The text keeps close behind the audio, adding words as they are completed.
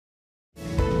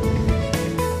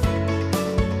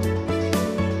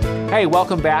Hey,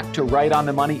 welcome back to Right on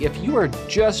the Money. If you are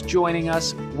just joining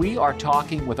us, we are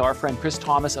talking with our friend Chris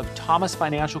Thomas of Thomas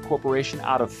Financial Corporation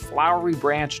out of Flowery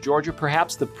Branch, Georgia,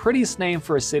 perhaps the prettiest name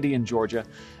for a city in Georgia.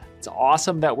 It's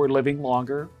awesome that we're living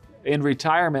longer in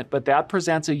retirement, but that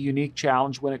presents a unique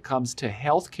challenge when it comes to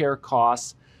healthcare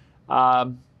costs,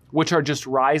 which are just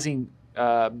rising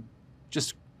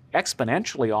just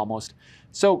exponentially almost.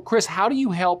 So, Chris, how do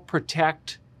you help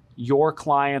protect your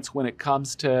clients when it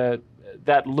comes to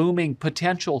that looming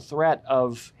potential threat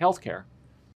of healthcare?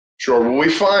 Sure. Well, we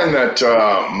find that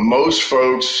most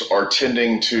folks are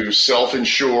tending to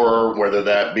self-insure, whether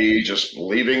that be just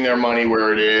leaving their money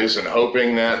where it is and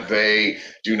hoping that they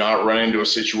do not run into a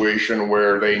situation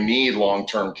where they need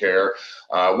long-term care,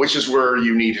 which is where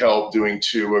you need help doing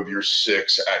 2 of your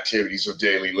 6 activities of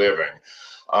daily living.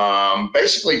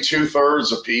 Basically,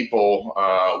 2/3 of people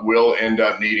will end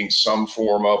up needing some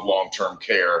form of long-term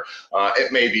care.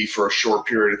 It may be for a short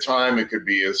period of time. It could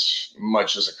be as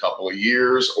much as a couple of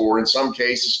years, or in some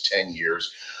cases, 10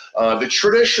 years. The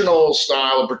traditional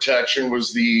style of protection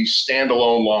was the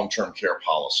standalone long-term care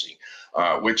policy,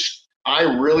 which I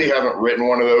really haven't written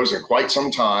one of those in quite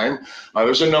some time.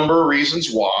 There's a number of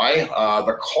reasons why.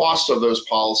 The cost of those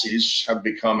policies have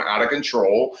become out of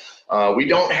control. We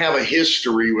don't have a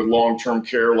history with long-term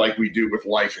care like we do with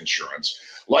life insurance.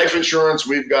 Life insurance,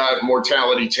 we've got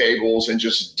mortality tables and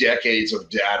just decades of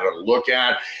data to look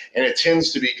at, and it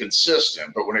tends to be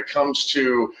consistent. But when it comes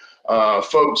to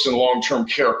folks in long-term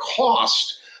care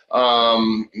cost,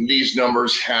 these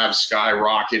numbers have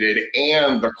skyrocketed,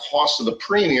 and the cost of the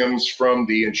premiums from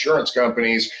the insurance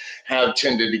companies have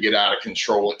tended to get out of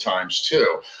control at times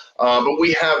too. But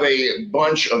we have a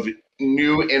bunch of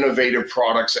new innovative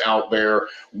products out there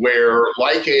where,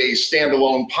 like a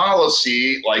standalone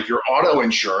policy, like your auto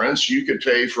insurance, you could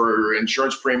pay for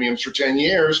insurance premiums for 10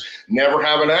 years, never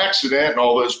have an accident, and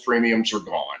all those premiums are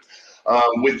gone.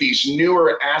 With these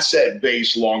newer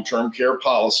asset-based long-term care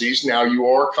policies, now you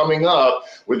are coming up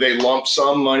with a lump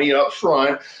sum money up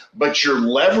front, but you're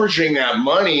leveraging that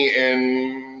money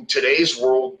in today's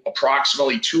world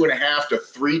approximately 2.5 to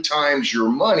 3 times your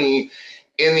money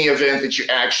in the event that you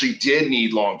actually did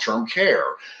need long-term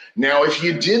care. Now, if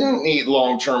you didn't need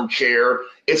long-term care,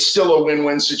 it's still a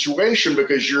win-win situation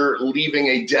because you're leaving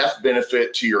a death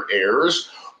benefit to your heirs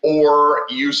or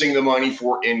using the money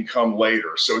for income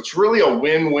later. So it's really a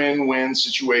win-win-win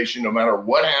situation. No matter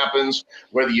what happens,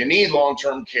 whether you need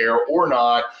long-term care or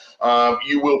not,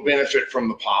 you will benefit from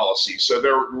the policy. So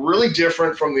they're really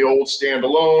different from the old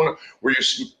standalone, where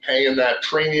you're paying that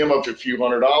premium of a few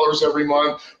 $100s every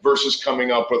month versus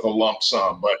coming up with a lump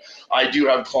sum. But I do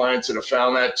have clients that have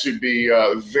found that to be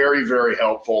very, very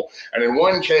helpful. And in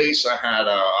one case, I had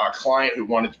a client who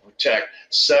wanted to protect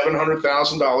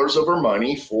 $700,000 of her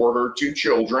money for her 2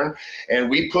 children. And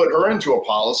we put her into a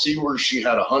policy where she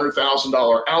had a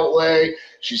 $100,000 outlay.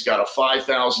 She's got a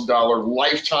 $5,000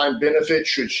 lifetime benefit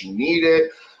should she need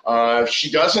it. If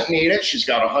she doesn't need it, she's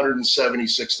got a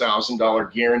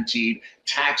 $176,000 guaranteed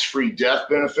tax-free death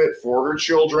benefit for her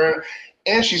children.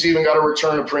 And she's even got a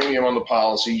return of premium on the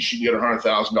policy. She can get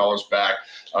 $100,000 back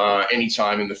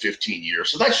anytime in the 15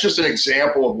 years. So that's just an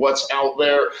example of what's out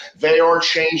there. They are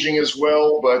changing as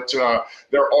well, but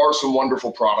there are some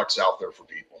wonderful products out there for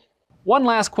people. One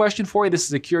last question for you. This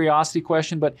is a curiosity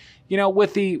question, but you know,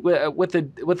 with the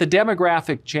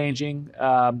demographic changing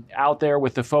out there,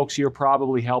 with the folks you're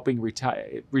probably helping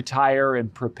retire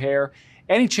and prepare,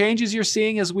 any changes you're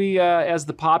seeing as as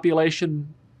the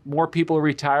population, more people are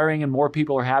retiring and more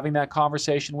people are having that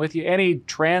conversation with you? Any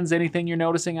trends? Anything you're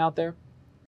noticing out there?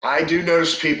 I do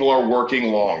notice people are working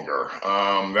longer.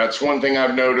 That's one thing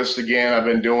I've noticed. Again, I've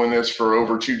been doing this for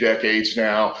over 2 decades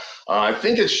now. I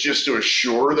think it's just to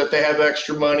assure that they have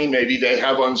extra money. Maybe they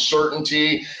have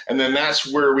uncertainty. And then that's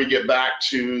where we get back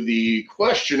to the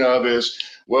question of is,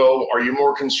 well, are you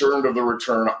more concerned of the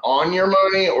return on your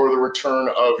money or the return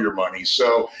of your money?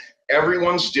 So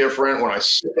everyone's different. When I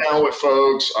sit down with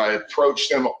folks, I approach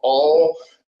them all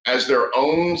as their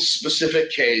own specific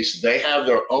case. They have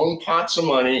their own pots of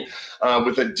money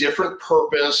with a different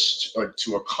purpose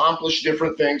to accomplish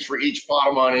different things for each pot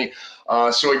of money.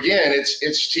 So again,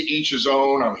 it's to each his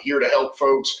own. I'm here to help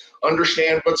folks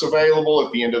understand what's available.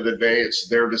 At the end of the day, it's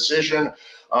their decision.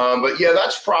 But yeah,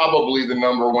 that's probably the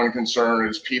number one concern,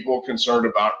 is people concerned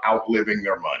about outliving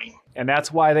their money. And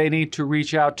that's why they need to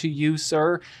reach out to you,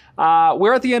 sir.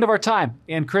 We're at the end of our time.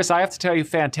 And Chris, I have to tell you,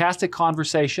 fantastic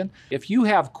conversation. If you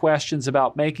have questions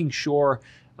about making sure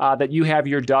that you have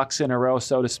your ducks in a row,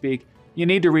 so to speak, you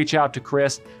need to reach out to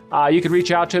Chris. You can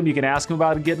reach out to him. You can ask him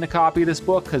about getting a copy of this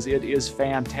book because it is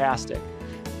fantastic.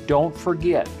 don't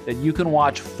forget that you can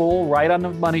watch full Right on the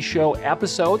Money Show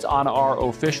episodes on our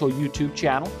official YouTube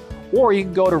channel, or you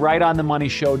can go to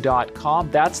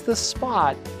rightonthemoneyshow.com. That's the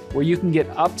spot where you can get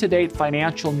up-to-date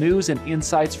financial news and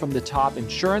insights from the top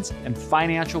insurance and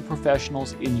financial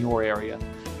professionals in your area.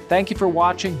 Thank you for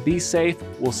watching. Be safe.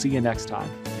 We'll see you next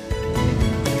time.